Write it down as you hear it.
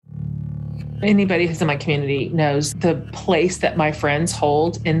Anybody who's in my community knows the place that my friends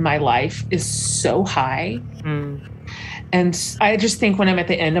hold in my life is so high. And I just think when I'm at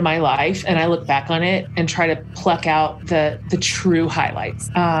the end of my life and I look back on it and try to pluck out the true highlights,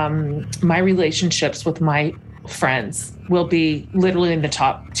 my relationships with my friends will be literally in the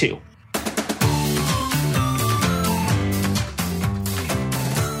top 2.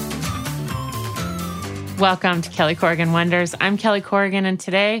 Welcome to Kelly Corrigan Wonders. I'm Kelly Corrigan, and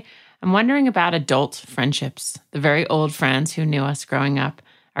today I'm wondering about adult friendships, the very old friends who knew us growing up,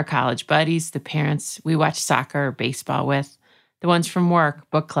 our college buddies, the parents we watched soccer or baseball with, the ones from work,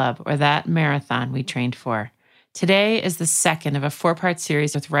 book club, or that marathon we trained for. Today is the second of a 4-part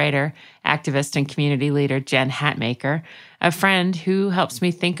series with writer, activist, and community leader Jen Hatmaker, a friend who helps me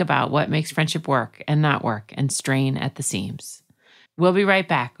think about what makes friendship work and not work and strain at the seams. We'll be right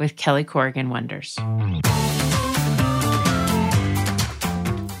back with Kelly Corrigan Wonders.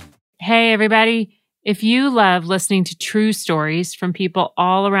 Hey, everybody. If you love listening to true stories from people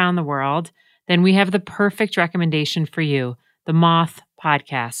all around the world, then we have the perfect recommendation for you, the Moth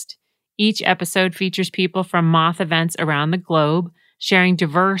Podcast. Each episode features people from Moth events around the globe, sharing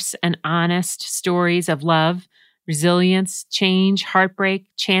diverse and honest stories of love, resilience, change, heartbreak,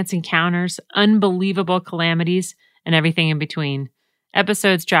 chance encounters, unbelievable calamities, and everything in between.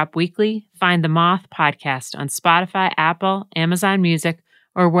 Episodes drop weekly. Find the Moth Podcast on Spotify, Apple, Amazon Music,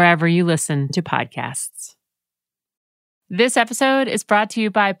 or wherever you listen to podcasts. This episode is brought to you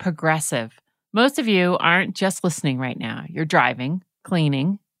by Progressive. Most of you aren't just listening right now. You're driving,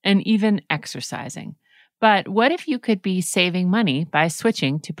 cleaning, and even exercising. But what if you could be saving money by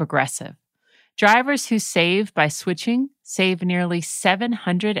switching to Progressive? Drivers who save by switching save nearly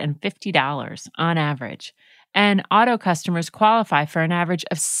 $750 on average. And auto customers qualify for an average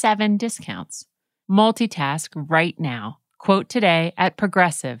of 7 discounts. Multitask right now. Quote today at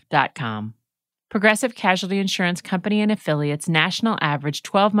progressive.com. Progressive Casualty Insurance Company and Affiliates national average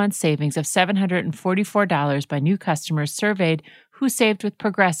 12-month savings of $744 by new customers surveyed who saved with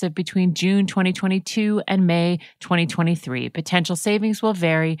Progressive between June 2022 and May 2023. Potential savings will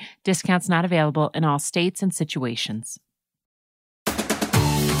vary. Discounts not available in all states and situations.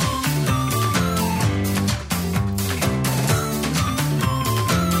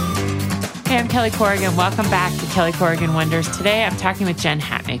 Hey, I'm Kelly Corrigan. Welcome back to Kelly Corrigan Wonders. Today, I'm talking with Jen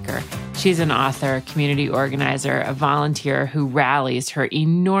Hatmaker. She's an author, community organizer, a volunteer who rallies her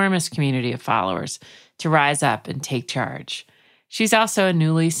enormous community of followers to rise up and take charge. She's also a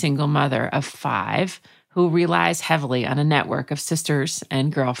newly single mother of 5 who relies heavily on a network of sisters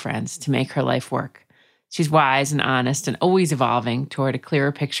and girlfriends to make her life work. She's wise and honest and always evolving toward a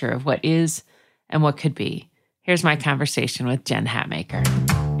clearer picture of what is and what could be. Here's my conversation with Jen Hatmaker.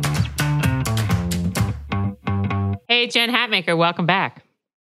 Hey, Jen Hatmaker, welcome back.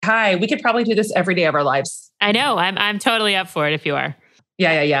 Hi, we could probably do this every day of our lives. I know. I'm totally up for it if you are.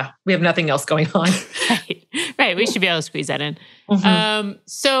 Yeah. We have nothing else going on. Right. We should be able to squeeze that in. Mm-hmm.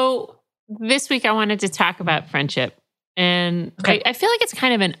 So this week I wanted to talk about friendship. And okay. I feel like it's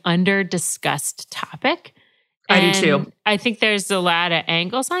kind of an under-discussed topic. I do too. I think there's a lot of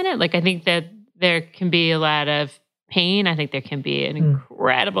angles on it. Like, I think that there can be a lot of pain. I think there can be an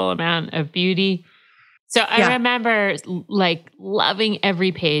incredible amount of beauty. So I remember like loving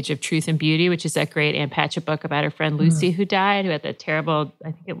every page of Truth and Beauty, which is that great Ann Patchett book about her friend Lucy who died, who had that terrible,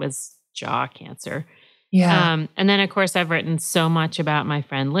 I think it was jaw cancer. Yeah. And then of course I've written so much about my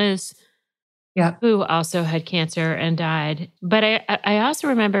friend Liz, who also had cancer and died. But I also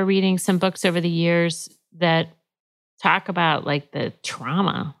remember reading some books over the years that talk about like the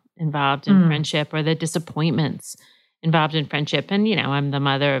trauma involved in friendship or the disappointments involved in friendship. And, you know, I'm the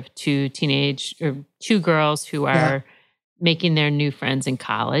mother of 2 girls who are making their new friends in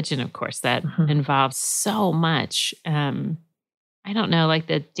college. And of course that involves so much, I don't know, like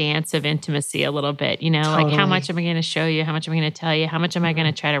the dance of intimacy a little bit, you know, like how much am I going to show you? How much am I going to tell you? How much am I going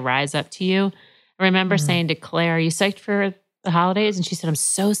to try to rise up to you? I remember saying to Claire, are you psyched for the holidays? And she said, I'm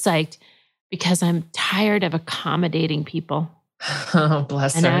so psyched because I'm tired of accommodating people. Oh,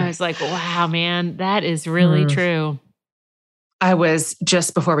 bless her. And I was like, wow, man, that is really true. I was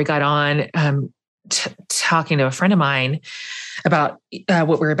just before we got on talking to a friend of mine about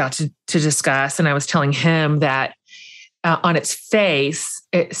what we're about to discuss. And I was telling him that on its face,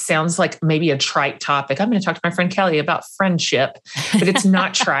 it sounds like maybe a trite topic. I'm going to talk to my friend Kelly about friendship, but it's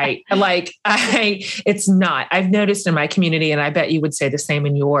not trite. It's not. I've noticed in my community, and I bet you would say the same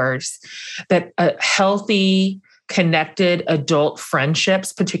in yours, that a healthy, connected adult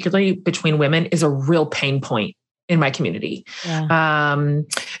friendships, particularly between women, is a real pain point in my community.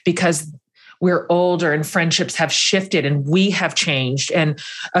 Because we're older and friendships have shifted and we have changed. And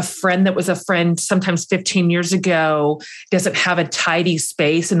a friend that was a friend sometimes 15 years ago doesn't have a tidy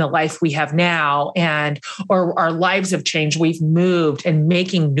space in the life we have now. Or our lives have changed. We've moved, and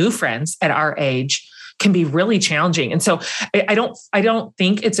making new friends at our age can be really challenging. And so I don't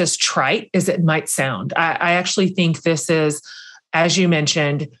think it's as trite as it might sound. I actually think this is, as you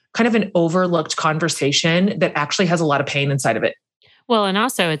mentioned, kind of an overlooked conversation that actually has a lot of pain inside of it. Well, and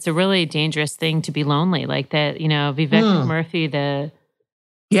also it's a really dangerous thing to be lonely. Like that, Vivek Murthy, the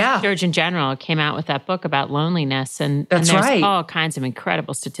Surgeon General, came out with that book about loneliness. And there's all kinds of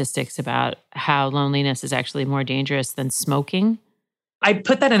incredible statistics about how loneliness is actually more dangerous than smoking. I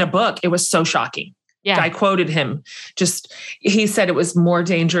put that in a book. It was so shocking. Yeah. I quoted him. He said it was more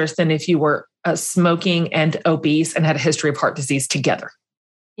dangerous than if you were smoking and obese and had a history of heart disease together.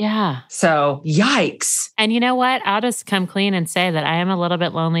 Yeah. So, yikes. And you know what? I'll just come clean and say that I am a little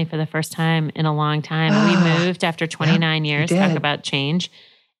bit lonely for the first time in a long time. We moved after 29 years, talk about change.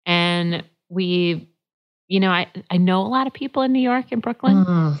 And I know a lot of people in New York and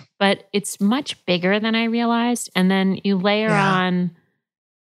Brooklyn, but it's much bigger than I realized. And then you layer on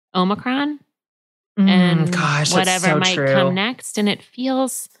Omicron and whatever might come next. And it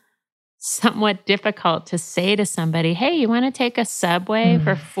feels somewhat difficult to say to somebody, hey, you want to take a subway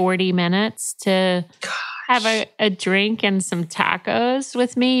for 40 minutes to have a drink and some tacos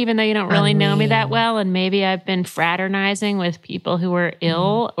with me, even though you don't really know me that well. And maybe I've been fraternizing with people who are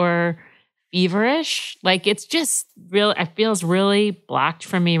ill or feverish. Like it's just real. It feels really blocked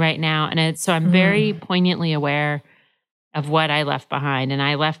for me right now. And so I'm very poignantly aware of what I left behind. And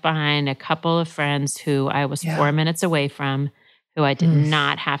I left behind a couple of friends who I was 4 minutes away from, who I did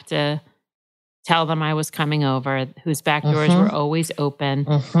not have to tell them I was coming over, whose back doors were always open,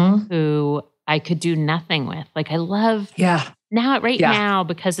 who I could do nothing with. Like I love now,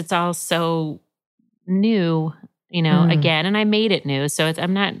 because it's all so new, again, and I made it new. So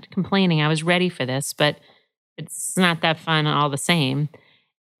I'm not complaining. I was ready for this, but it's not that fun all the same.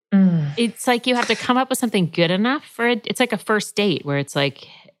 It's like you have to come up with something good enough for it. It's like a first date where it's like,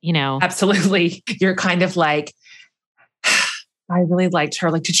 Absolutely. You're kind of like, I really liked her.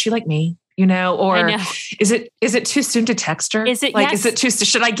 Like, did she like me? Or is it too soon to text her? Is it, is it too,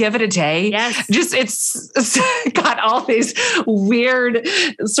 should I give it a day? Yes. It's got all these weird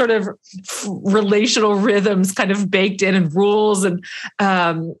sort of relational rhythms kind of baked in and rules. And,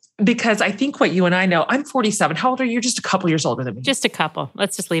 because I think what you and I know, I'm 47. How old are you? Just a couple years older than me. Just a couple.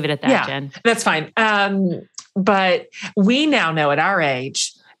 Let's just leave it at that, Jen. That's fine. But we now know at our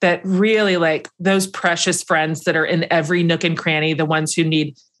age that really like those precious friends that are in every nook and cranny, the ones who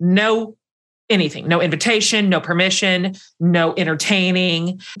need no anything, no invitation, no permission, no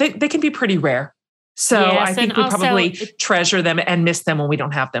entertaining. They can be pretty rare. So I think we probably treasure them and miss them when we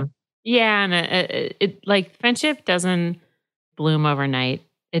don't have them. Yeah. And it like friendship doesn't bloom overnight.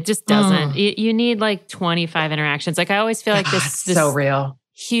 It just doesn't. You need like 25 interactions. Like I always feel like this so real.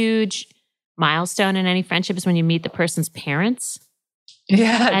 Huge milestone in any friendship is when you meet the person's parents.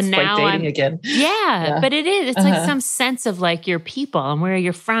 Yeah, it's and now like dating again. Yeah, but it is. It's like some sense of like your people and where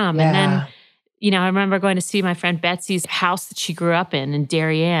you're from. And then, I remember going to see my friend Betsy's house that she grew up in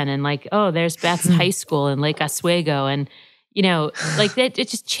Darien, and like, oh, there's Beth's high school in Lake Oswego. And, like that, it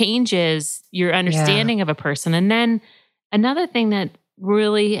just changes your understanding of a person. And then another thing that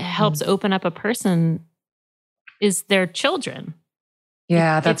really helps open up a person is their children.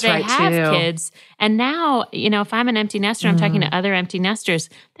 Yeah, that's right too. If they have kids, and now, if I'm an empty nester, I'm talking to other empty nesters,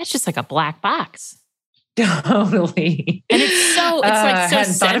 that's just like a black box. Totally. And it's like so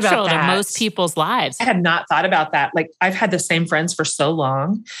central to most people's lives. I had not thought about that. Like I've had the same friends for so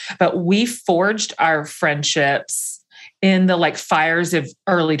long, but we forged our friendships in the like fires of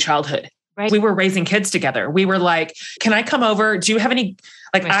early childhood. Right. We were raising kids together. We were like, can I come over? Do you have any,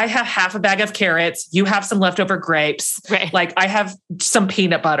 like, I have half a bag of carrots. You have some leftover grapes. Right. Like I have some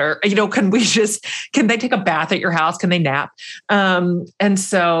peanut butter, can they take a bath at your house? Can they nap? And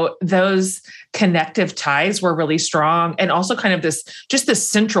so those connective ties were really strong. And also kind of this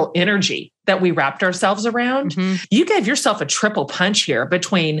central energy that we wrapped ourselves around. You gave yourself a triple punch here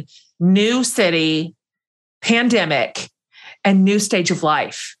between new city, pandemic, and new stage of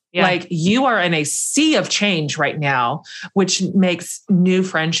life. Yeah. Like you are in a sea of change right now, which makes new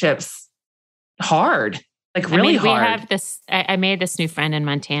friendships hard, like really hard. We have this, I made this new friend in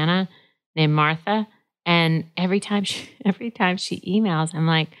Montana named Martha. And every time she emails, I'm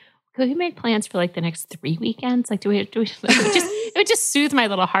like, could we make plans for like the next 3 weekends? Like, it would just soothe my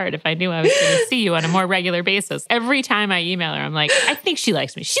little heart if I knew I was going to see you on a more regular basis. Every time I email her, I'm like, I think she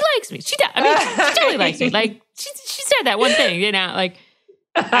likes me. She likes me. She totally likes me. Like she said that one thing, like,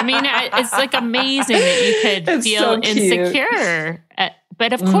 I mean, it's like amazing that you could It's feel so cute. insecure.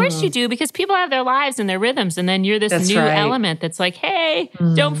 But of course you do, because people have their lives and their rhythms. And then you're this That's new right. element that's like, hey,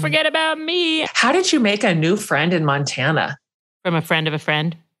 don't forget about me. How did you make a new friend in Montana? From a friend of a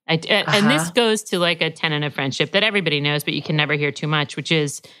friend. And this goes to like a tenet of friendship that everybody knows, but you can never hear too much, which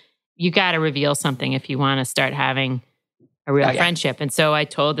is you got to reveal something if you want to start having a real friendship. And so I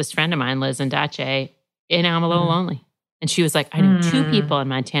told this friend of mine, Liz and Dace, I'm a little lonely. And she was like, I know 2 people in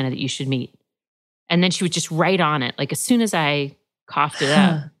Montana that you should meet. And then she would just write on it. Like as soon as I coughed it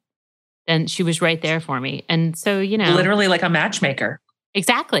up, then she was right there for me. And so, literally like a matchmaker.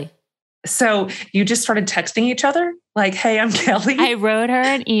 Exactly. So you just started texting each other? Like, hey, I'm Kelly. I wrote her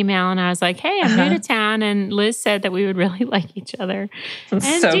an email and I was like, hey, I'm new to town. And Liz said that we would really like each other. And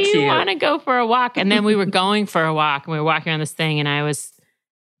so do you cute. want to go for a walk? And then we were going for a walk and we were walking around this thing and I was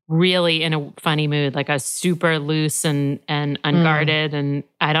really in a funny mood. Like I was super loose and unguarded. And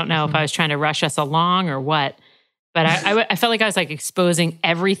I don't know if I was trying to rush us along or what. But I felt like I was like exposing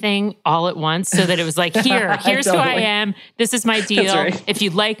everything all at once so that it was like, here's who I am. This is my deal. Right. If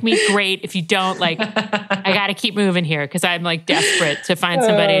you like me, great. If you don't, like, I got to keep moving here because I'm like desperate to find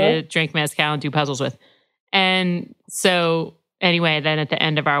somebody to drink mezcal and do puzzles with. And so anyway, then at the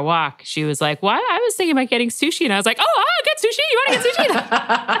end of our walk, she was like, well, I was thinking about getting sushi. And I was like, oh, I'll get sushi. You want to get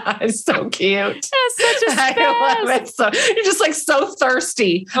sushi? It's so cute. That's such a spaz. I love it. So you're just like so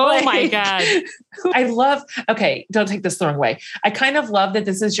thirsty. Oh my God. Okay, don't take this the wrong way. I kind of love that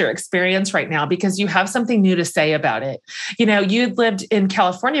this is your experience right now because you have something new to say about it. You'd lived in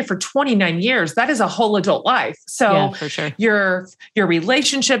California for 29 years. That is a whole adult life. So yeah, for sure. Your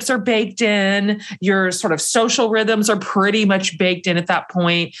relationships are baked in. Your sort of social rhythms are pretty much baked in at that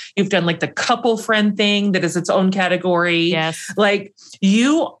point. You've done like the couple friend thing that is its own category. Yes. Like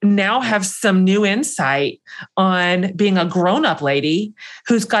you now have some new insight on being a grown-up lady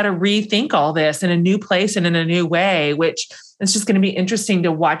who's got to rethink all this in a new place and in a new way, which is just going to be interesting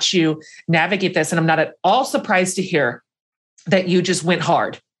to watch you navigate this. And I'm not at all surprised to hear that you just went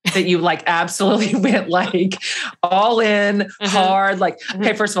hard, that you like absolutely went like all in hard. Like,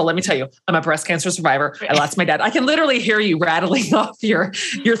 okay, first of all, let me tell you, I'm a breast cancer survivor. I lost my dad. I can literally hear you rattling off your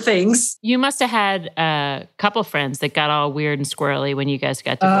things. You must have had a couple friends that got all weird and squirrely when you guys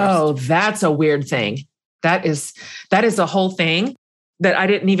got divorced. Oh, that's a weird thing. That is a whole thing that I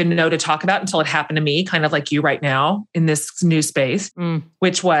didn't even know to talk about until it happened to me, kind of like you right now in this new space,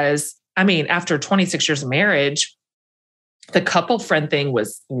 which was, after 26 years of marriage, the couple friend thing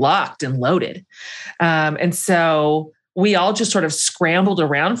was locked and loaded. And so we all just sort of scrambled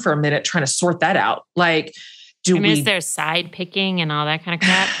around for a minute trying to sort that out. Like, is there side picking and all that kind of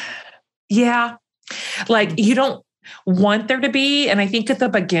crap? Yeah. Like you don't want there to be. And I think at the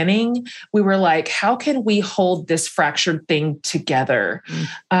beginning, we were like, how can we hold this fractured thing together?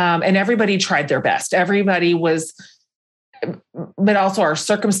 And everybody tried their best. Everybody was, but also our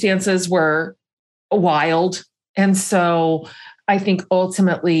circumstances were wild. And so I think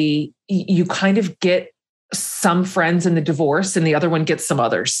ultimately you kind of get some friends in the divorce and the other one gets some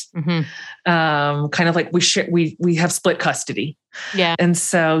others. Kind of like we have split custody. Yeah. And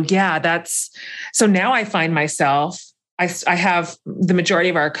so, so now I find myself, I have the majority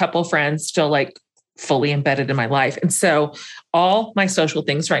of our couple friends still like fully embedded in my life. And so all my social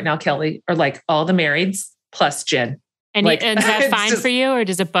things right now, Kelly, are like all the marrieds plus Jen. And, like, and is that fine for you or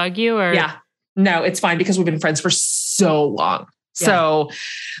does it bug you? Or yeah, no, it's fine because we've been friends for so long. Yeah. So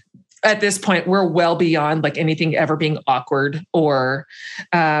at this point, we're well beyond like anything ever being awkward or,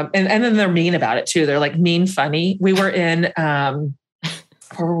 and then they're mean about it too. They're like mean, funny. We were in,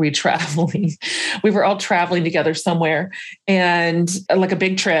 where were we traveling? We were all traveling together somewhere and like a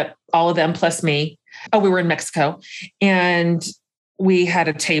big trip, all of them plus me. Oh, we were in Mexico and we had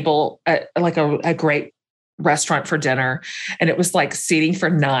a table at like a great restaurant for dinner. And it was like seating for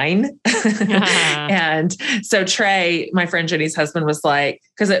 9. And so Trey, my friend Jenny's husband, was like,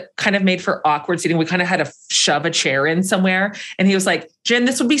 because it kind of made for awkward seating. We kind of had to shove a chair in somewhere. And he was like, Jen,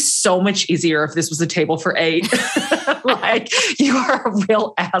 this would be so much easier if this was a table for 8. Like, you are a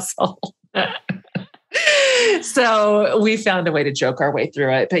real asshole. So we found a way to joke our way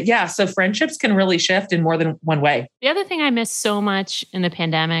through it. But yeah, so friendships can really shift in more than one way. The other thing I miss so much in the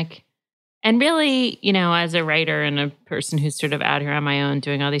pandemic, and really, as a writer and a person who's sort of out here on my own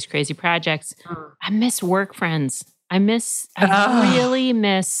doing all these crazy projects, I miss work friends. I really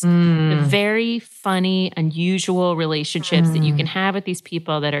miss the very funny, unusual relationships that you can have with these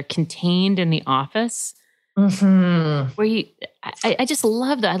people that are contained in the office. Where I just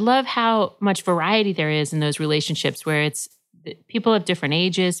love that. I love how much variety there is in those relationships where it's people of different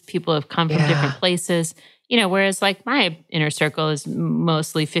ages, people have come from different places. whereas like my inner circle is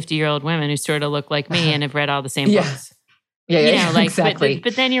mostly 50-year-old women who sort of look like me and have read all the same books. Yeah, Like, exactly.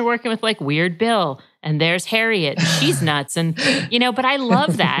 But then you're working with like Weird Bill, and there's Harriet, and she's nuts. And, but I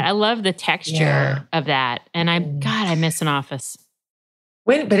love that. I love the texture of that. And I miss an office.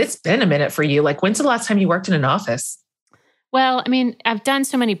 But it's been a minute for you. Like, when's the last time you worked in an office? Well, I mean, I've done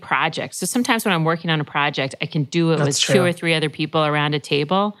so many projects. So sometimes when I'm working on a project, I can do it with 2 or 3 other people around a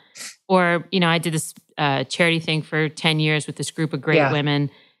table. Or, I did this charity thing for 10 years with this group of great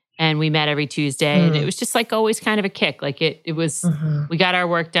women. And we met every Tuesday. And it was just like always kind of a kick. Like it was, we got our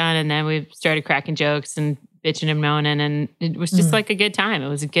work done, and then we started cracking jokes and bitching and moaning. And it was just like a good time. It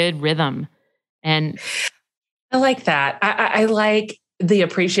was a good rhythm. And I like that. I like the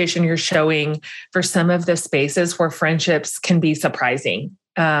appreciation you're showing for some of the spaces where friendships can be surprising,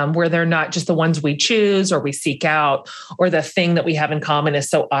 where they're not just the ones we choose or we seek out, or the thing that we have in common is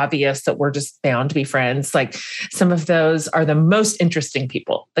so obvious that we're just bound to be friends. Like, some of those are the most interesting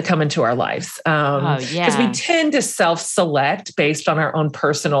people that come into our lives. Because we tend to self-select based on our own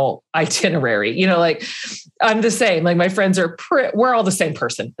personal itinerary. Like, I'm the same. Like, my friends we're all the same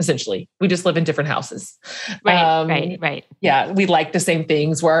person, essentially. We just live in different houses. Right. Yeah. We like the same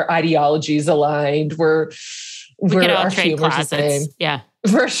things. Where our ideologies aligned. We could all trade closets. Yeah.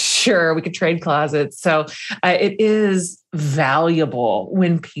 For sure. We could trade closets. So it is valuable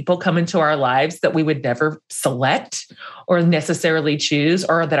when people come into our lives that we would never select or necessarily choose,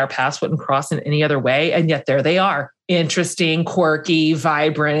 or that our paths wouldn't cross in any other way. And yet there they are. Interesting, quirky,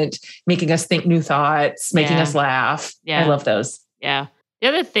 vibrant, making us think new thoughts, making us laugh. Yeah. I love those. Yeah. The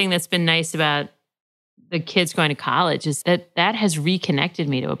other thing that's been nice about the kids going to college is that has reconnected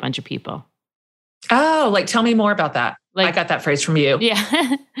me to a bunch of people. Oh, like, tell me more about that. Like, I got that phrase from you.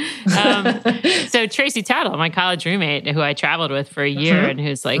 Yeah. So Tracy Tuttle, my college roommate who I traveled with for a year and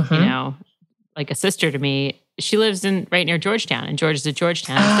who's like, like a sister to me, she lives right near Georgetown, and Georgia's at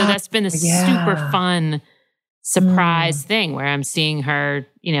Georgetown. So that's been a super fun surprise thing where I'm seeing her,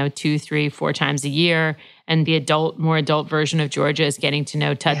 2, 3, 4 times a year. And the more adult version of Georgia is getting to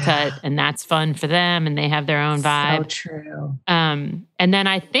know Tut Tut, and that's fun for them, and they have their own vibe. So true. And then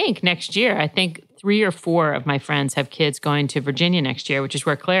I think next year, 3 or 4 of my friends have kids going to Virginia next year, which is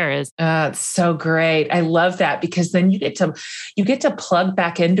where Claire is. It's so great. I love that, because then you get to plug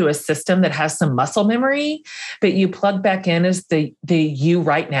back into a system that has some muscle memory, but you plug back in as the you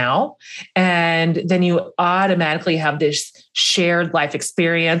right now. And then you automatically have this shared life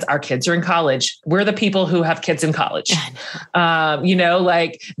experience. Our kids are in college. We're the people who have kids in college.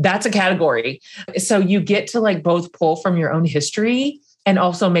 Like, that's a category. So you get to like both pull from your own history and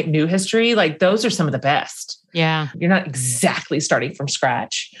also make new history. Like, those are some of the best. Yeah. You're not exactly starting from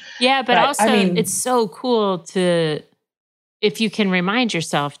scratch. Yeah. But also it's so cool if you can remind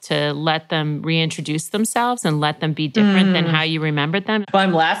yourself to let them reintroduce themselves and let them be different than how you remembered them. Well,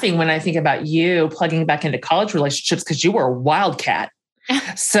 I'm laughing when I think about you plugging back into college relationships, because you were a wildcat.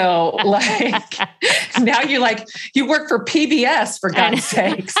 So like, now you work for PBS, for God's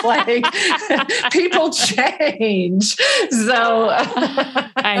sakes. Like, people change. So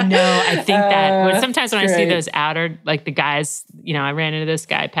I know. I think that sometimes when I see those outer, like the guys, I ran into this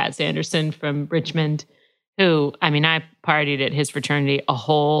guy, Pat Sanderson from Richmond, who, I partied at his fraternity a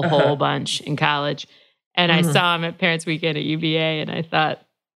whole bunch in college. And I saw him at Parents Weekend at UVA, and I thought,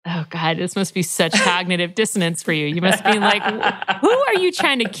 oh God, this must be such cognitive dissonance for you. You must be like, who are you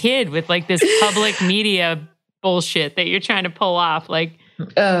trying to kid with like this public media bullshit that you're trying to pull off? Like,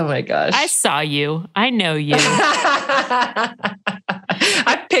 oh my gosh. I saw you. I know you. I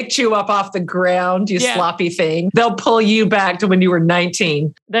picked you up off the ground, you sloppy thing. They'll pull you back to when you were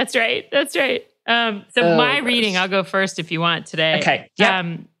 19. That's right. My reading, I'll go first if you want today. Okay.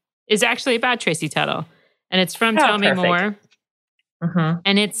 Yep. Is actually about Tracy Tuttle. And it's from Tell Me More.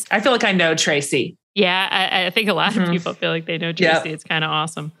 And I feel like I know Tracy. Yeah, I think a lot of people feel like they know Tracy. Yep. It's kind of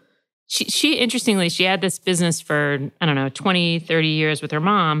awesome. She interestingly, she had this business for, 20, 30 years with her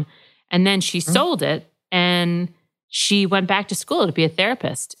mom. And then she sold it, and she went back to school to be a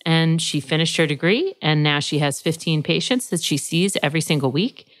therapist. And she finished her degree, and now she has 15 patients that she sees every single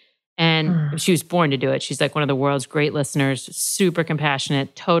week. And she was born to do it. She's like one of the world's great listeners, super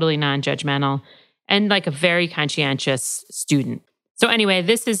compassionate, totally non-judgmental, and like a very conscientious student. So anyway,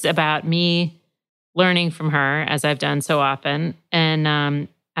 this is about me learning from her, as I've done so often. And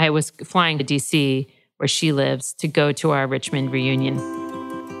I was flying to DC, where she lives, to go to our Richmond reunion.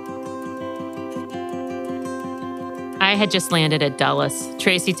 I had just landed at Dulles.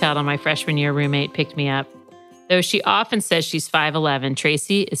 Tracy Tuttle, my freshman year roommate, picked me up. Though she often says she's 5'11",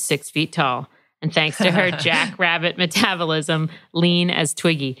 Tracy is 6 feet tall. And thanks to her jackrabbit metabolism, lean as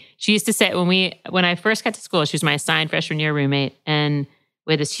Twiggy. She used to say when I first got to school, she was my assigned freshman year roommate, and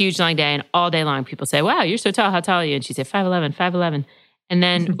we had this huge long day, and all day long people say, "Wow, you're so tall. How tall are you?" And she'd say, 5'11", 5'11". And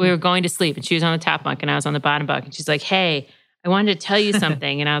then we were going to sleep, and she was on the top bunk, and I was on the bottom bunk, and she's like, "Hey, I wanted to tell you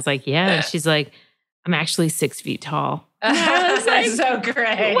something." And I was like, "Yeah." And she's like, "I'm actually 6 feet tall." And I was like, so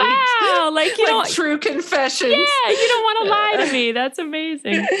great. Wow. Like, you don't, true confessions. yeah, you don't want to lie to me. That's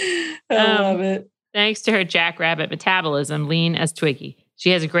amazing. I love it. Thanks to her jackrabbit metabolism, lean as Twiggy.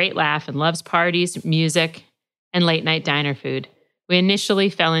 She has a great laugh and loves parties, music, and late night diner food. We initially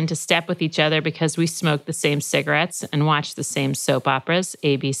fell into step with each other because we smoked the same cigarettes and watched the same soap operas,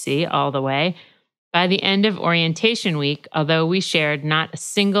 ABC, all the way. By the end of orientation week, although we shared not a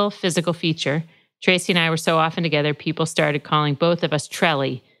single physical feature, Tracy and I were so often together, people started calling both of us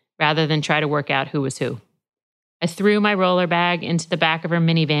Trelly rather than try to work out who was who. I threw my roller bag into the back of her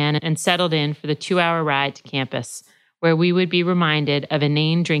minivan and settled in for the 2-hour ride to campus, where we would be reminded of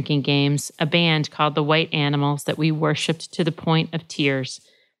inane drinking games, a band called the White Animals that we worshipped to the point of tears,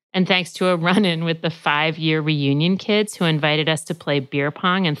 and thanks to a run-in with the 5-year reunion kids who invited us to play beer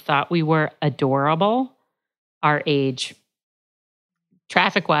pong and thought we were adorable, our age.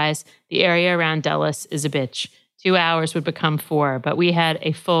 Traffic-wise, the area around Dulles is a bitch. 2 hours would become 4, but we had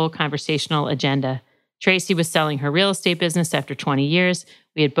a full conversational agenda. Tracy was selling her real estate business after 20 years.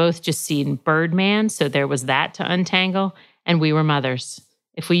 We had both just seen Birdman, so there was that to untangle, and we were mothers.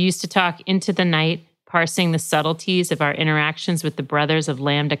 If we used to talk into the night, parsing the subtleties of our interactions with the brothers of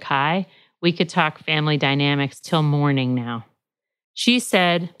Lambda Chi, we could talk family dynamics till morning now. She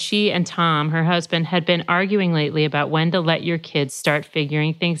said she and Tom, her husband, had been arguing lately about when to let your kids start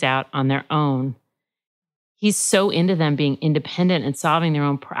figuring things out on their own. He's so into them being independent and solving their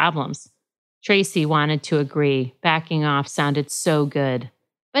own problems. Tracy wanted to agree. Backing off sounded so good.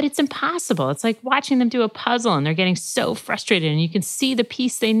 But it's impossible. It's like watching them do a puzzle and they're getting so frustrated and you can see the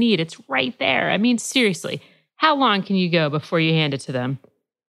piece they need. It's right there. I mean, seriously, how long can you go before you hand it to them?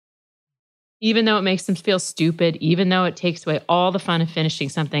 Even though it makes them feel stupid, even though it takes away all the fun of finishing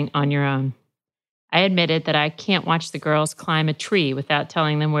something on your own. I admitted that I can't watch the girls climb a tree without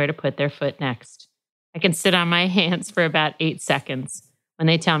telling them where to put their foot next. I can sit on my hands for about 8 seconds. When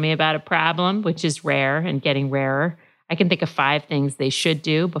they tell me about a problem, which is rare and getting rarer, I can think of 5 things they should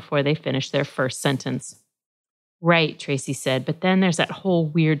do before they finish their first sentence. Right, Tracy said, but then there's that whole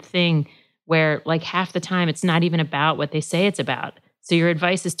weird thing where like half the time it's not even about what they say it's about. So your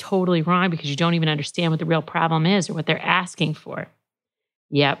advice is totally wrong because you don't even understand what the real problem is or what they're asking for.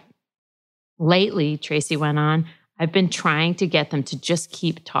 Yep. Lately, Tracy went on, I've been trying to get them to just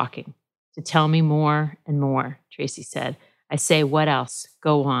keep talking, to tell me more and more, Tracy said. I say, what else?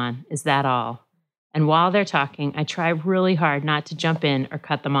 Go on. Is that all? And while they're talking, I try really hard not to jump in or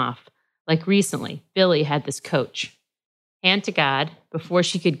cut them off. Like recently, Billy had this coach. Hand to God, before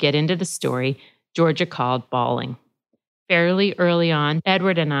she could get into the story, Georgia called bawling. Fairly early on,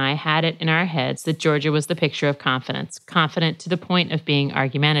 Edward and I had it in our heads that Georgia was the picture of confidence, confident to the point of being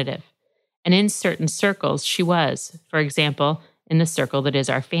argumentative. And in certain circles, she was. For example, in the circle that is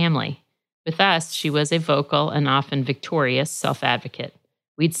our family. With us, she was a vocal and often victorious self-advocate.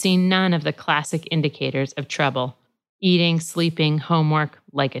 We'd seen none of the classic indicators of trouble, eating, sleeping, homework,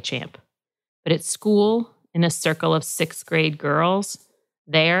 like a champ. But at school, in a circle of 6th grade girls,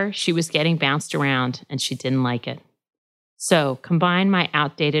 there she was getting bounced around and she didn't like it. So combine my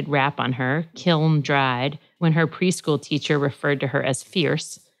outdated rap on her, kiln dried, when her preschool teacher referred to her as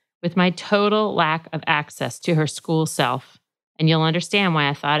fierce, with my total lack of access to her school self, and you'll understand why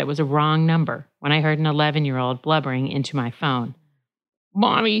I thought it was a wrong number when I heard an 11-year-old blubbering into my phone.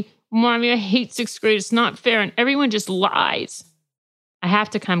 Mommy, I hate 6th grade. It's not fair, and everyone just lies. I have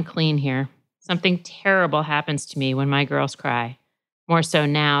to come clean here. Something terrible happens to me when my girls cry. More so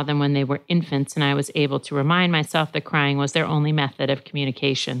now than when they were infants and I was able to remind myself that crying was their only method of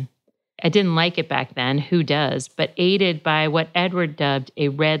communication. I didn't like it back then, who does, but aided by what Edward dubbed a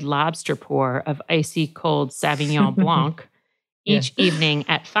red lobster pour of icy cold Sauvignon Blanc, each evening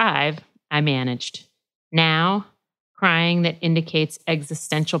at 5, I managed. Now, crying that indicates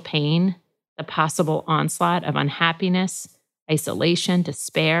existential pain, the possible onslaught of unhappiness, isolation,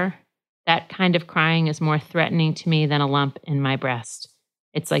 despair, that kind of crying is more threatening to me than a lump in my breast.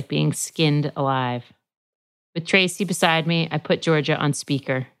 It's like being skinned alive. With Tracy beside me, I put Georgia on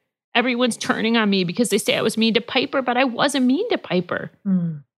speaker. Everyone's turning on me because they say I was mean to Piper, but I wasn't mean to Piper.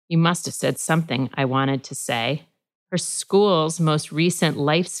 You must have said something, I wanted to say. Her school's most recent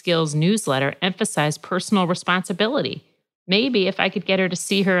life skills newsletter emphasized personal responsibility. Maybe if I could get her to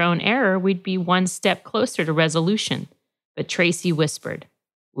see her own error, we'd be one step closer to resolution. But Tracy whispered,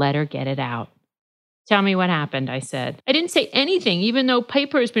 let her get it out. Tell me what happened, I said. I didn't say anything, even though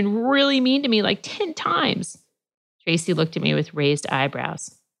Piper has been really mean to me like 10 times. Tracy looked at me with raised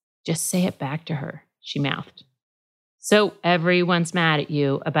eyebrows. Just say it back to her, she mouthed. So everyone's mad at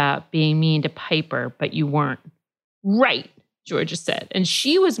you about being mean to Piper, but you weren't. Right, Georgia said. And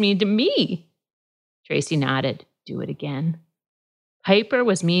she was mean to me. Tracy nodded. Do it again. Piper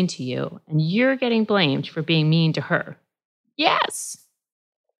was mean to you, and you're getting blamed for being mean to her. Yes.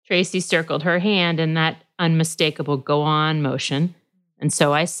 Tracy circled her hand in that unmistakable go on motion. And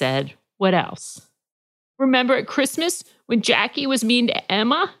so I said, what else? Remember at Christmas when Jackie was mean to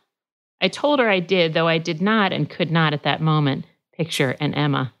Emma? I told her I did, though I did not and could not at that moment picture an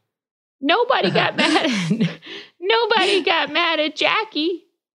Emma. Nobody got mad at Jackie.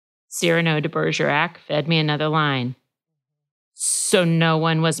 Cyrano de Bergerac fed me another line. So no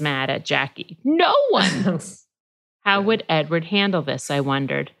one was mad at Jackie. No one. How would Edward handle this, I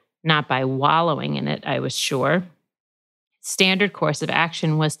wondered. Not by wallowing in it, I was sure. Standard course of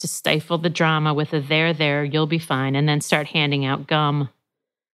action was to stifle the drama with a there, you'll be fine, and then start handing out gum.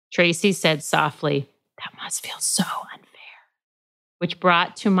 Tracy said softly, that must feel so unfair. Which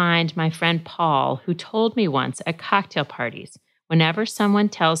brought to mind my friend Paul, who told me once at cocktail parties, whenever someone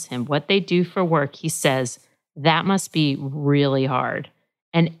tells him what they do for work, he says, that must be really hard.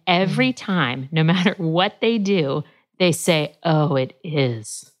 And every time, no matter what they do, they say, oh, it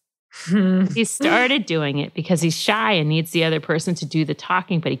is. He started doing it because he's shy and needs the other person to do the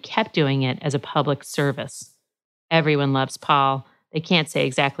talking, but he kept doing it as a public service. Everyone loves Paul. They can't say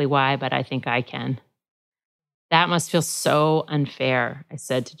exactly why, but I think I can. That must feel so unfair, I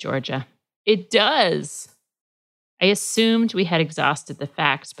said to Georgia. It does. I assumed we had exhausted the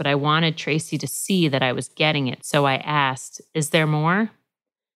facts, but I wanted Tracy to see that I was getting it, so I asked, is there more?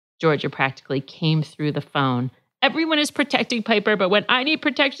 Georgia practically came through the phone. Everyone is protecting Piper, but when I need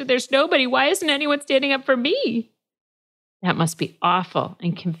protection, there's nobody. Why isn't anyone standing up for me? That must be awful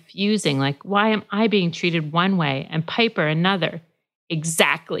and confusing. Like, why am I being treated one way and Piper another?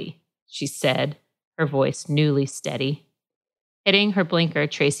 Exactly, she said, her voice newly steady. Hitting her blinker,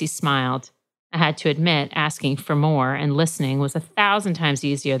 Tracy smiled. I had to admit, asking for more and listening was 1,000 times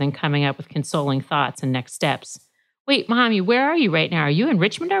easier than coming up with consoling thoughts and next steps. Wait, Mommy, where are you right now? Are you in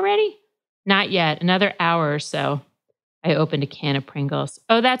Richmond already? Not yet. Another hour or so. I opened a can of Pringles.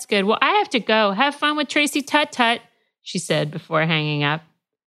 Oh, that's good. Well, I have to go. Have fun with Tracy Tut-Tut, she said before hanging up.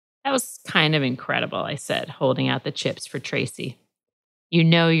 That was kind of incredible, I said, holding out the chips for Tracy. You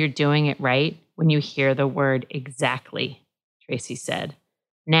know you're doing it right when you hear the word exactly, Tracy said.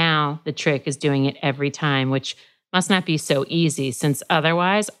 Now the trick is doing it every time, which must not be so easy since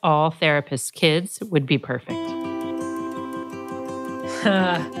otherwise all therapists' kids would be perfect.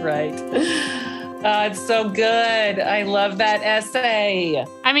 Right. Oh, it's so good. I love that essay.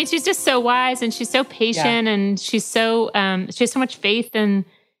 I mean, she's just so wise and she's so patient and she's so she has so much faith in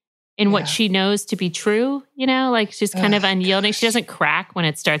what she knows to be true, you know, like she's kind of unyielding. She doesn't crack when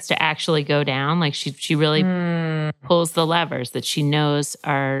it starts to actually go down. Like she really pulls the levers that she knows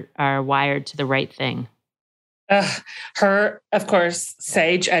are wired to the right thing. Her, of course,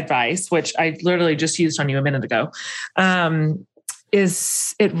 sage advice, which I literally just used on you a minute ago,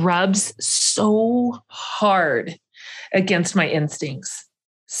 is it rubs so hard against my instincts.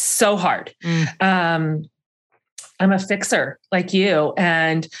 So hard. I'm a fixer like you,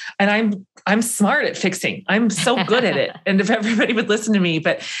 and I'm smart at fixing. I'm so good at it. And if everybody would listen to me,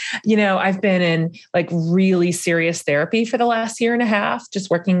 but you know, I've been in like really serious therapy for the last year and a half, just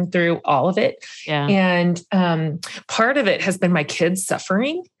working through all of it. Yeah. And part of it has been my kids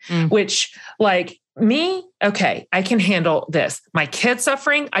suffering, which like me, okay, I can handle this. My kids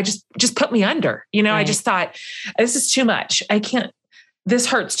suffering, I just put me under, you know, right. I just thought this is too much. This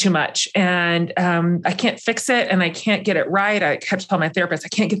hurts too much and I can't fix it and I can't get it right. I kept telling my therapist, I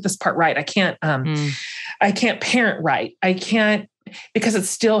can't get this part right. I can't parent right. I can't, because it's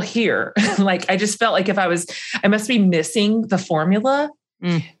still here. Like, I just felt like I must be missing the formula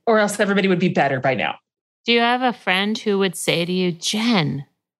or else everybody would be better by now. Do you have a friend who would say to you, Jen,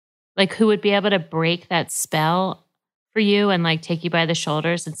 like who would be able to break that spell for you and like take you by the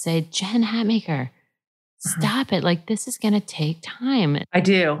shoulders and say, Jen Hatmaker, stop it. Like, this is going to take time. I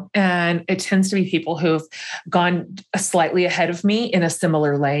do. And it tends to be people who've gone slightly ahead of me in a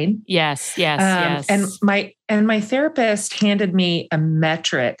similar lane. Yes. And my therapist handed me a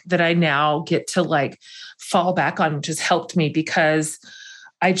metric that I now get to like fall back on, which has helped me because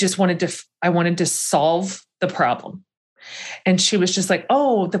I wanted to solve the problem. And she was just like,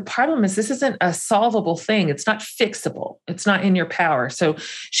 oh, the problem is this isn't a solvable thing. It's not fixable. It's not in your power. So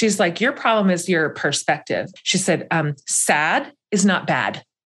she's like, your problem is your perspective. She said, sad is not bad.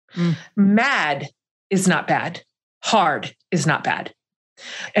 Mad is not bad. Hard is not bad.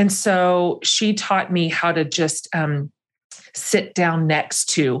 And so she taught me how to just sit down next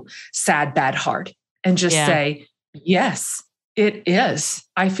to sad, bad, hard and just say, yes, it is.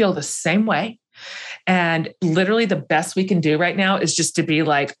 I feel the same way. And literally the best we can do right now is just to be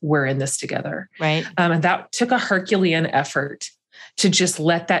like, we're in this together. Right. And that took a Herculean effort to just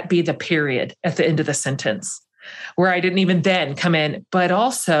let that be the period at the end of the sentence, where I didn't even then come in, but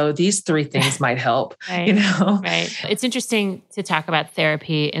also these three things might help, Right. you know? Right. It's interesting to talk about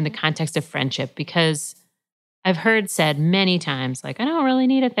therapy in the context of friendship, because I've heard said many times, like, I don't really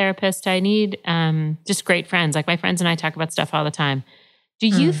need a therapist. I need just great friends. Like my friends and I talk about stuff all the time. Do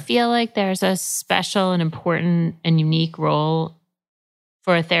you feel like there's a special and important and unique role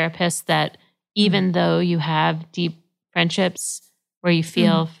for a therapist that even though you have deep friendships where you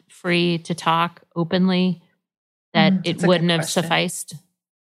feel free to talk openly, that it wouldn't have sufficed?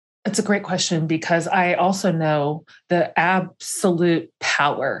 It's a great question, because I also know the absolute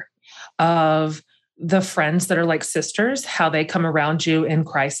power of the friends that are like sisters, how they come around you in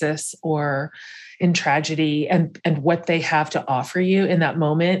crisis or in tragedy, and what they have to offer you in that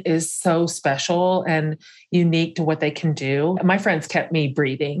moment is so special and unique to what they can do. My friends kept me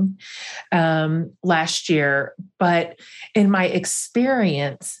breathing last year, but in my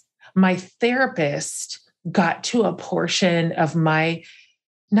experience, my therapist got to a portion of my,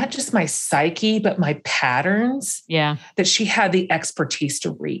 not just my psyche, but my patterns that she had the expertise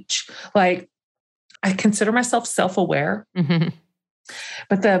to reach. Like, I consider myself self-aware,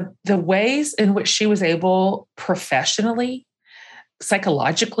 but the ways in which she was able professionally,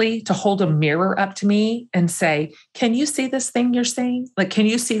 psychologically, to hold a mirror up to me and say, can you see this thing you're saying? Like, can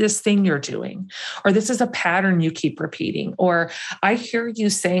you see this thing you're doing? Or this is a pattern you keep repeating. Or I hear you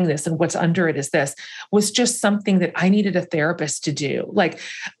saying this and what's under it is this, was just something that I needed a therapist to do. Like,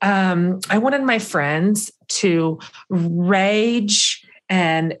 I wanted my friends to rage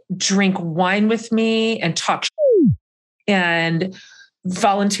and drink wine with me and talk and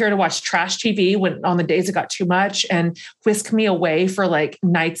volunteer to watch trash TV when on the days it got too much and whisk me away for like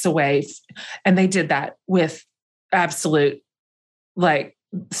nights away. And they did that with absolute like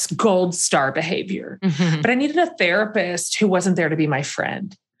gold star behavior. But I needed a therapist who wasn't there to be my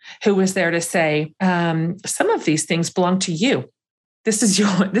friend, who was there to say, some of these things belong to you. This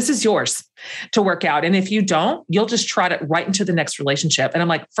is yours to work out. And if you don't, you'll just trot it right into the next relationship. And I'm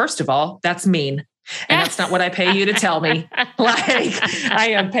like, first of all, that's mean. And that's not what I pay you to tell me. Like, I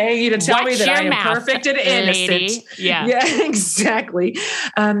am paying you to tell me that I am perfect and innocent. Lady. Yeah, exactly.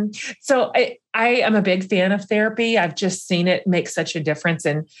 So I am a big fan of therapy. I've just seen it make such a difference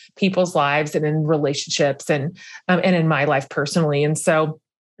in people's lives and in relationships and in my life personally. And so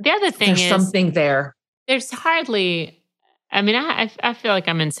the other thing there's something there. There's hardly, I mean, I feel like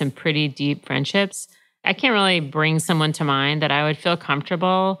I'm in some pretty deep friendships. I can't really bring someone to mind that I would feel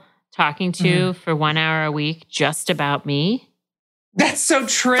comfortable talking to for 1 hour a week just about me. That's so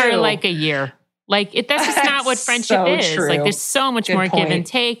true. For like a year. Like that's just not what friendship is. True. Like there's so much more give and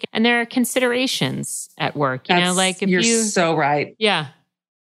take. And there are considerations at work. You know, like if you're so right. Yeah.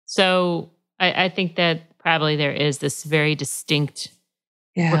 So I think that probably there is this very distinct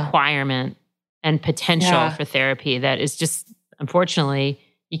requirement and potential for therapy that is just, unfortunately,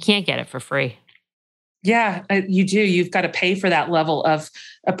 you can't get it for free. Yeah, you do. You've got to pay for that level of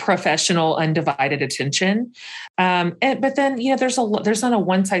a professional, undivided attention. But then, there's not a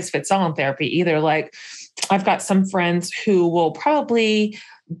one size fits all in therapy either. Like, I've got some friends who will probably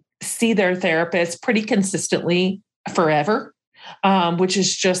see their therapist pretty consistently forever, which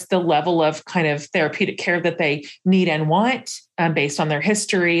is just the level of kind of therapeutic care that they need and want based on their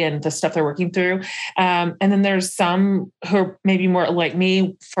history and the stuff they're working through. And then there's some who are maybe more like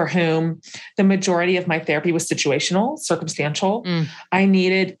me, for whom the majority of my therapy was situational, circumstantial. I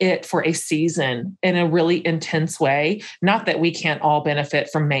needed it for a season in a really intense way. Not that we can't all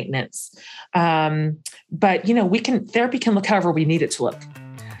benefit from maintenance. But therapy can look however we need it to look.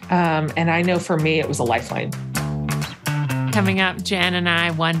 And I know for me, it was a lifeline. Coming up, Jen and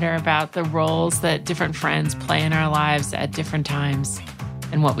I wonder about the roles that different friends play in our lives at different times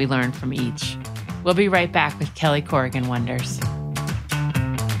and what we learn from each. We'll be right back with Kelly Corrigan Wonders.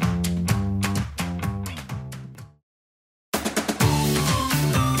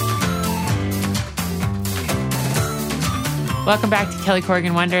 Welcome back to Kelly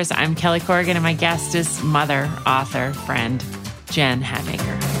Corrigan Wonders. I'm Kelly Corrigan, and my guest is mother, author, friend, Jen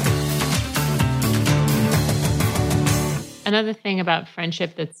Hatmaker. Another thing about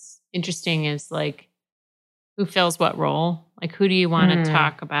friendship that's interesting is like, who fills what role? Like, who do you want to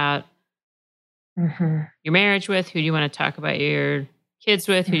talk about your marriage with? Who do you want to talk about your kids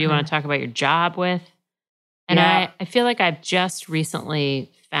with? Who do you want to talk about your job with? And I feel like I've just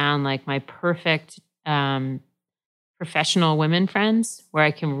recently found like my perfect professional women friends where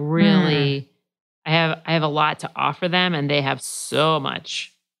I can really, I have a lot to offer them and they have so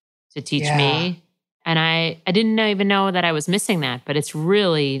much to teach me. And I didn't even know that I was missing that, but it's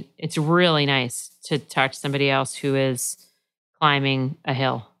really nice to talk to somebody else who is climbing a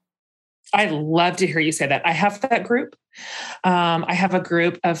hill. I love to hear you say that. I have that group. I have a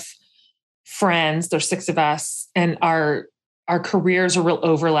group of friends. There's 6 of us, and our careers are real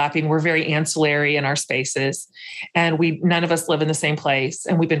overlapping. We're very ancillary in our spaces, and none of us live in the same place,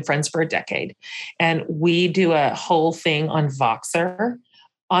 and we've been friends for a decade. And we do a whole thing on Voxer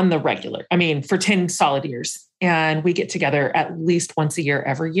on the regular. I mean, for 10 solid years. And we get together at least once a year,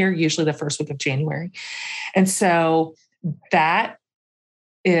 every year, usually the first week of January. And so that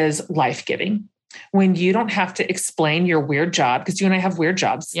is life-giving when you don't have to explain your weird job, because you and I have weird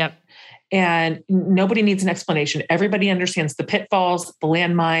jobs. Yep. And nobody needs an explanation. Everybody understands the pitfalls, the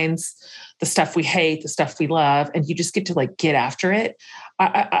landmines, the stuff we hate, the stuff we love, and you just get to like get after it.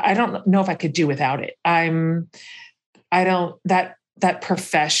 I don't know if I could do without it. That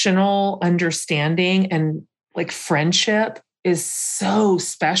professional understanding and like friendship is so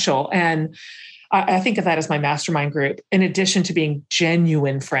special. And I think of that as my mastermind group, in addition to being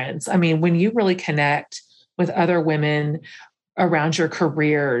genuine friends. I mean, when you really connect with other women around your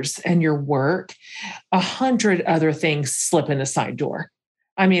careers and your work, 100 other things slip in the side door.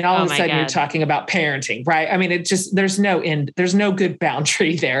 I mean, all of a sudden you're talking about parenting, right? I mean, there's no end, there's no good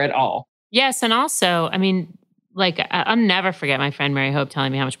boundary there at all. Yes. And also, I mean, like I'll never forget my friend Mary Hope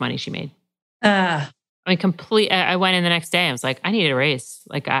telling me how much money she made. I went in the next day. I was like, I need a raise.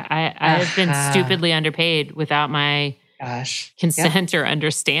 Like I've been stupidly underpaid without my consent or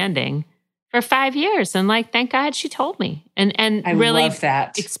understanding for 5 years. And like, thank God she told me and I really love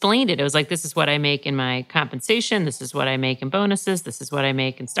that. Explained it. It was like, this is what I make in my compensation. This is what I make in bonuses. This is what I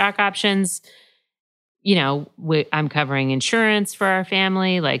make in stock options. You know, I'm covering insurance for our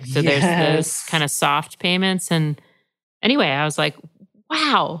family. Like, so there's those kind of soft payments. And anyway, I was like,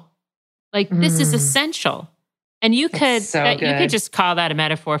 wow, like this is essential. And you could just call that a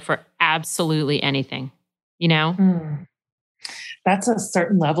metaphor for absolutely anything, you know? That's a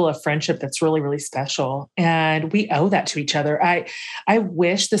certain level of friendship that's really, really special. And we owe that to each other. I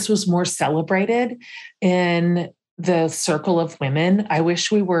wish this was more celebrated in the circle of women. I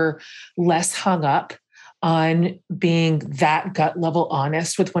wish we were less hung up on being that gut level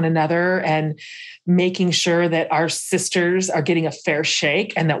honest with one another and making sure that our sisters are getting a fair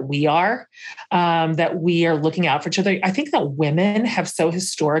shake and that we are looking out for each other. I think that women have so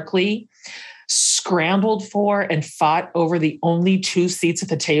historically scrambled for and fought over the only 2 seats at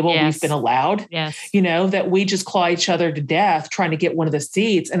the table we've been allowed, you know, that we just claw each other to death trying to get one of the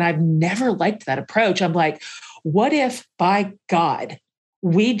seats. And I've never liked that approach. I'm like, what if by God,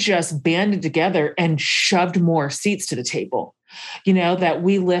 we just banded together and shoved more seats to the table, you know, that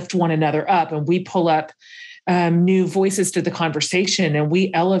we lift one another up and we pull up new voices to the conversation and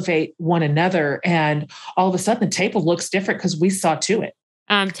we elevate one another. And all of a sudden the table looks different because we saw to it.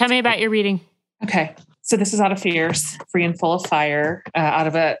 Tell me about your reading. Okay. So this is out of Fierce, Free and Full of Fire, out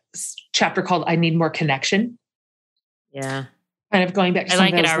of a chapter called I Need More Connection. Yeah. Kind of going back to some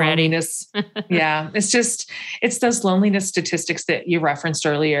of those loneliness. Yeah. It's those loneliness statistics that you referenced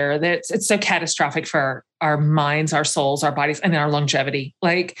earlier, that it's so catastrophic for our minds, our souls, our bodies, and our longevity.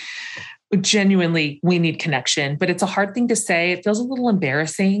 Like genuinely, we need connection, but it's a hard thing to say. It feels a little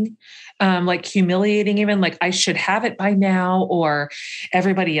embarrassing, like humiliating, even like I should have it by now, or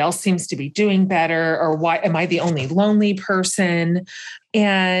everybody else seems to be doing better, or why am I the only lonely person?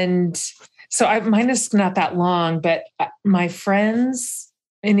 And so mine is not that long, but my friends,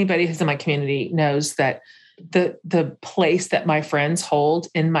 anybody who's in my community knows that the place that my friends hold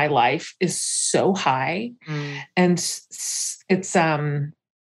in my life is so high. And it's,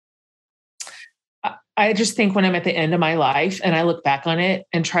 I just think when I'm at the end of my life and I look back on it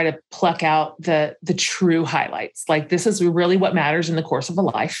and try to pluck out the true highlights, like this is really what matters in the course of a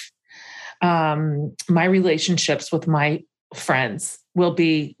life. My relationships with my friends will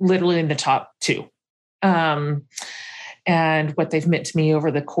be literally in the top 2. And what they've meant to me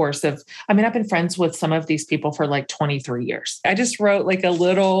over the course of, I mean, I've been friends with some of these people for like 23 years. I just wrote like a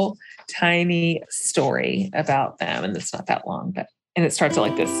little tiny story about them, and it's not that long, and it starts out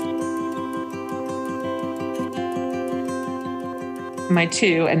like this. My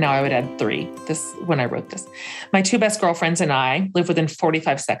 2, and now I would add 3, when I wrote this. My 2 best girlfriends and I live within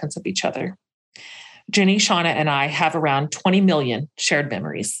 45 seconds of each other. Jenny, Shauna, and I have around 20 million shared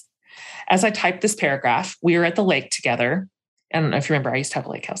memories. As I type this paragraph, we are at the lake together I don't know if you remember, I used to have a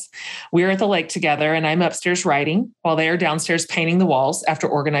lake house. We're at the lake together and I'm upstairs writing while they are downstairs painting the walls after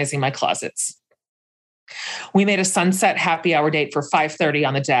organizing my closets. We made a sunset happy hour date for 5:30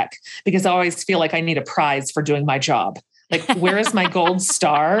 on the deck because I always feel like I need a prize for doing my job. Like, where is my gold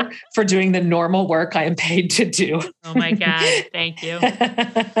star for doing the normal work I am paid to do? Oh my God. Thank you.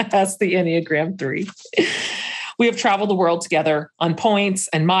 That's the Enneagram 3. We have traveled the world together on points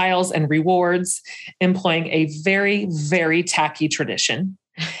and miles and rewards, employing a very, very tacky tradition.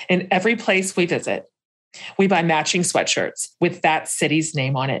 In every place we visit, we buy matching sweatshirts with that city's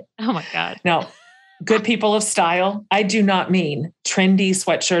name on it. Oh my God. Now, good people of style, I do not mean trendy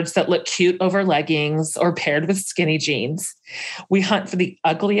sweatshirts that look cute over leggings or paired with skinny jeans. We hunt for the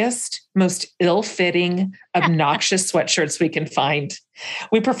ugliest, most ill-fitting, obnoxious sweatshirts we can find.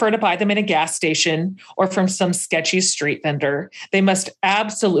 We prefer to buy them in a gas station or from some sketchy street vendor. They must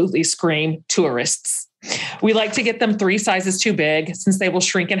absolutely scream tourists. We like to get them 3 sizes too big since they will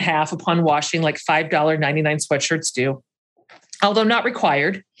shrink in half upon washing like $5.99 sweatshirts do. Although not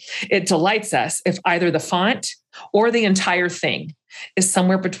required, it delights us if either the font or the entire thing is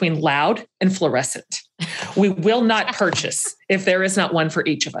somewhere between loud and fluorescent. We will not purchase if there is not one for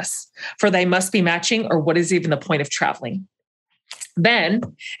each of us, for they must be matching, or what is even the point of traveling? Then,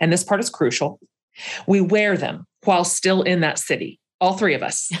 and this part is crucial, we wear them while still in that city, all 3 of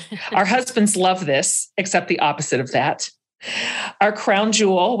us. Our husbands love this, except the opposite of that. Our crown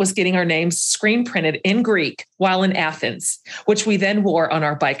jewel was getting our names screen printed in Greek while in Athens, which we then wore on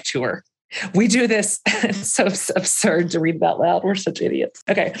our bike tour. We do this. It's so absurd to read that loud. We're such idiots.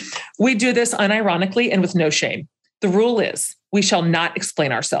 Okay. We do this unironically and with no shame. The rule is we shall not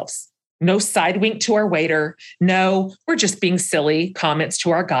explain ourselves. No side wink to our waiter. No, we're just being silly comments to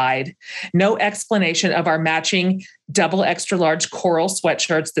our guide. No explanation of our matching double extra large coral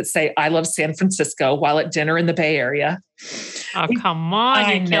sweatshirts that say, I love San Francisco while at dinner in the Bay Area. Oh, come on.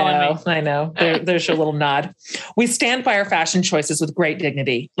 You're killing me. I know. There's your little nod. We stand by our fashion choices with great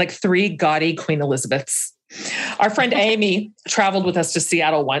dignity, like 3 gaudy Queen Elizabeths. Our friend Amy traveled with us to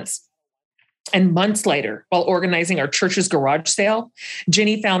Seattle once. And months later, while organizing our church's garage sale,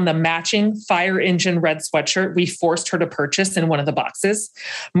 Jenny found the matching fire engine red sweatshirt we forced her to purchase in one of the boxes,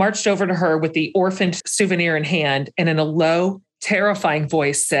 marched over to her with the orphaned souvenir in hand, and in a low, terrifying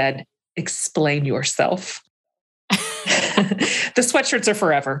voice said, "Explain yourself." The sweatshirts are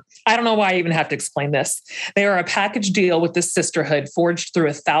forever. I don't know why I even have to explain this. They are a package deal with this sisterhood forged through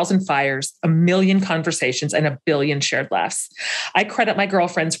 1,000 fires, 1,000,000 conversations, and 1,000,000,000 shared laughs. I credit my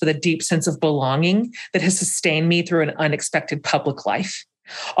girlfriends for the deep sense of belonging that has sustained me through an unexpected public life.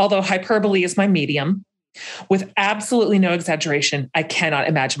 Although hyperbole is my medium, with absolutely no exaggeration, I cannot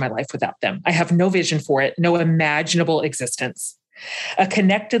imagine my life without them. I have no vision for it, no imaginable existence. A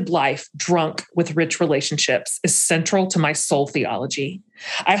connected life drunk with rich relationships is central to my soul theology.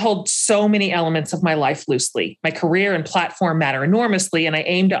 I hold so many elements of my life loosely. My career and platform matter enormously, and I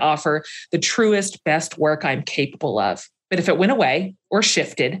aim to offer the truest, best work I'm capable of. But if it went away or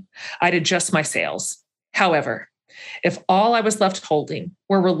shifted, I'd adjust my sails. However, if all I was left holding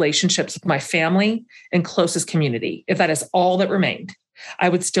were relationships with my family and closest community, if that is all that remained, I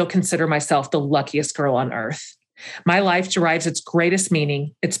would still consider myself the luckiest girl on earth. My life derives its greatest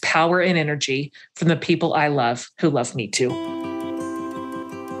meaning, its power and energy from the people I love who love me too.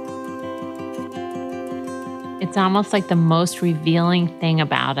 It's almost like the most revealing thing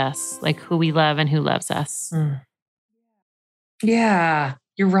about us, like who we love and who loves us. Yeah,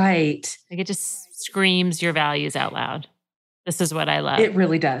 you're right. Like it just screams your values out loud. This is what I love. It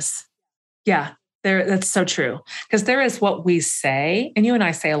really does. Yeah. That's so true. Because there is what we say, and you and I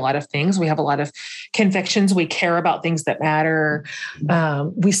say a lot of things. We have a lot of convictions. We care about things that matter.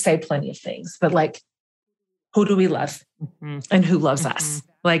 We say plenty of things, but like, who do we love and who loves us?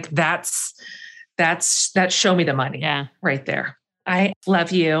 Like that's show me the money right there. I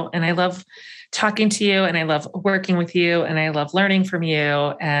love you and I love talking to you and I love working with you and I love learning from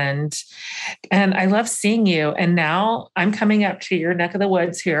you and I love seeing you. And now I'm coming up to your neck of the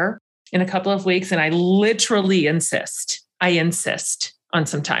woods here in a couple of weeks. And I literally insist on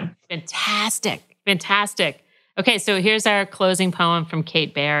some time. Fantastic. Okay. So here's our closing poem from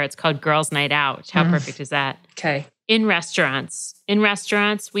Kate Baer. It's called Girls' Night Out. How perfect is that? Okay. In restaurants,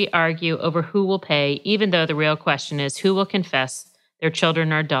 we argue over who will pay, even though the real question is who will confess their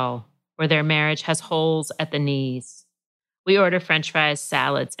children are dull or their marriage has holes at the knees. We order French fries,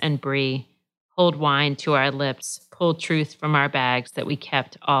 salads, and brie, hold wine to our lips, pull truth from our bags that we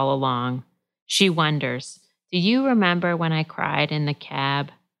kept all along. She wonders, do you remember when I cried in the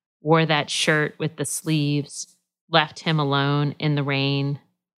cab, wore that shirt with the sleeves, left him alone in the rain?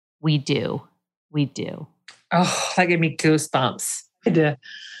 We do. Oh, that gave me goosebumps.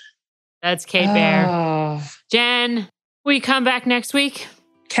 That's Kate Bear. Oh. Jen, will you come back next week?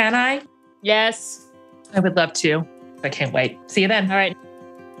 Can I? Yes. I would love to. I can't wait. See you then. All right.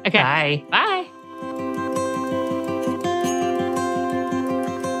 Okay. Bye. Bye.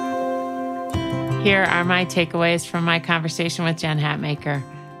 Here are my takeaways from my conversation with Jen Hatmaker.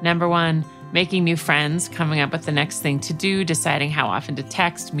 Number 1, making new friends, coming up with the next thing to do, deciding how often to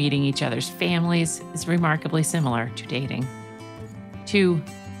text, meeting each other's families is remarkably similar to dating. 2,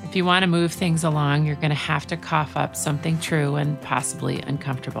 if you want to move things along, you're going to have to cough up something true and possibly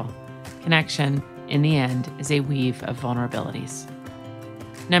uncomfortable. Connection, in the end, is a weave of vulnerabilities.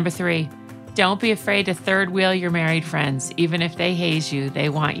 Number 3, don't be afraid to third wheel your married friends. Even if they haze you, they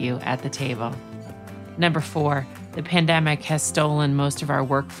want you at the table. Number 4, the pandemic has stolen most of our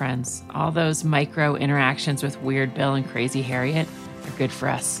work friends. All those micro interactions with Weird Bill and Crazy Harriet are good for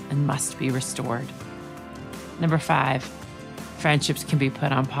us and must be restored. Number 5, friendships can be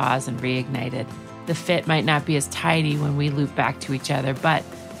put on pause and reignited. The fit might not be as tidy when we loop back to each other, but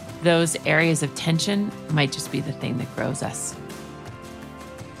those areas of tension might just be the thing that grows us.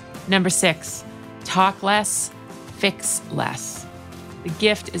 Number 6, talk less, fix less. The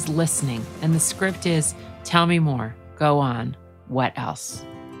gift is listening, and the script is tell me more, go on, what else?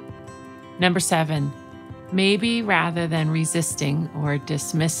 Number 7, maybe rather than resisting or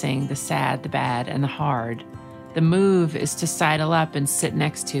dismissing the sad, the bad, and the hard, the move is to sidle up and sit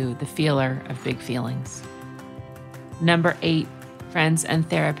next to the feeler of big feelings. Number 8, friends and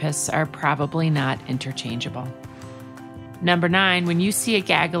therapists are probably not interchangeable. Number 9, when you see a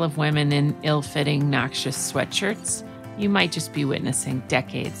gaggle of women in ill-fitting, noxious sweatshirts, you might just be witnessing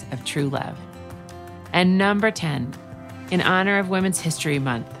decades of true love. And number 10, in honor of Women's History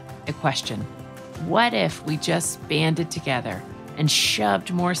Month, a question. What if we just banded together and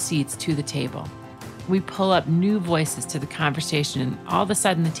shoved more seats to the table? We pull up new voices to the conversation, and all of a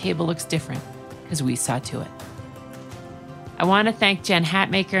sudden the table looks different because we saw to it. I want to thank Jen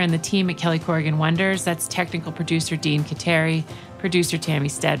Hatmaker and the team at Kelly Corrigan Wonders. That's technical producer Dean Kateri, producer Tammy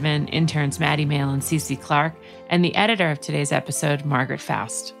Stedman, interns Maddie Mail and Cece Clark, and the editor of today's episode, Margaret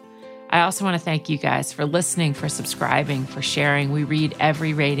Faust. I also want to thank you guys for listening, for subscribing, for sharing. We read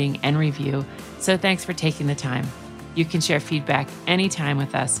every rating and review, so thanks for taking the time. You can share feedback anytime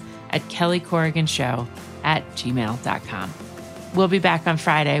with us at kellycorriganshow@gmail.com. We'll be back on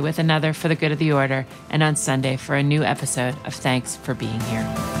Friday with another For the Good of the Order, and on Sunday for a new episode of Thanks for Being Here.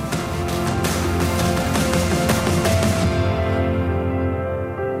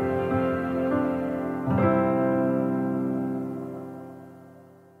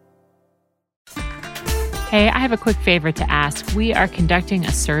 Hey, I have a quick favor to ask. We are conducting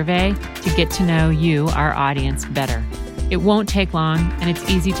a survey to get to know you, our audience, better. It won't take long, and it's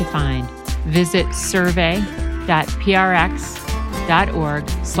easy to find. Visit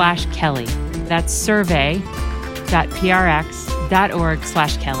survey.prx.org/Kelly. That's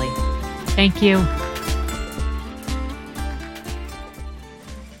survey.prx.org/Kelly. Thank you.